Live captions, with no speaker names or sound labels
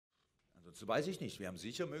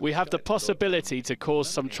We have the possibility to cause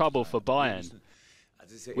some trouble for Bayern.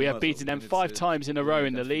 We have beaten them 5 times in a row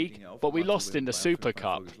in the league, but we lost in the Super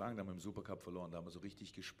Cup.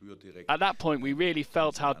 At that point, we really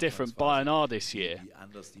felt how different Bayern are this year.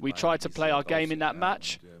 We tried to play our game in that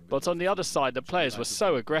match, but on the other side, the players were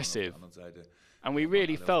so aggressive. And we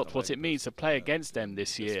really felt what it means to play against them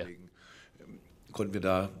this year.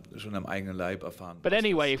 But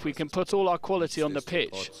anyway, if we can put all our quality on the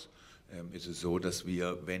pitch,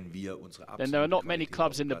 then there are not many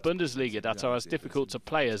clubs in the Bundesliga that are as difficult to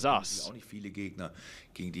play as us.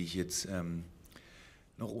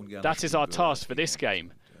 That is our task for this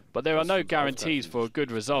game, but there are no guarantees for a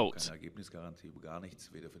good result.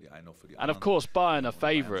 And of course, Bayern are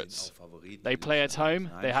favourites. They play at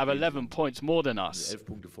home, they have 11 points more than us.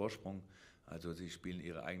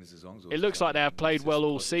 It looks like they have played well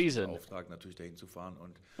all season.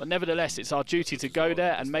 But nevertheless, it's our duty to go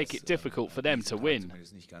there and make it difficult for them to win.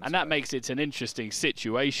 And that makes it an interesting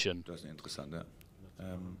situation.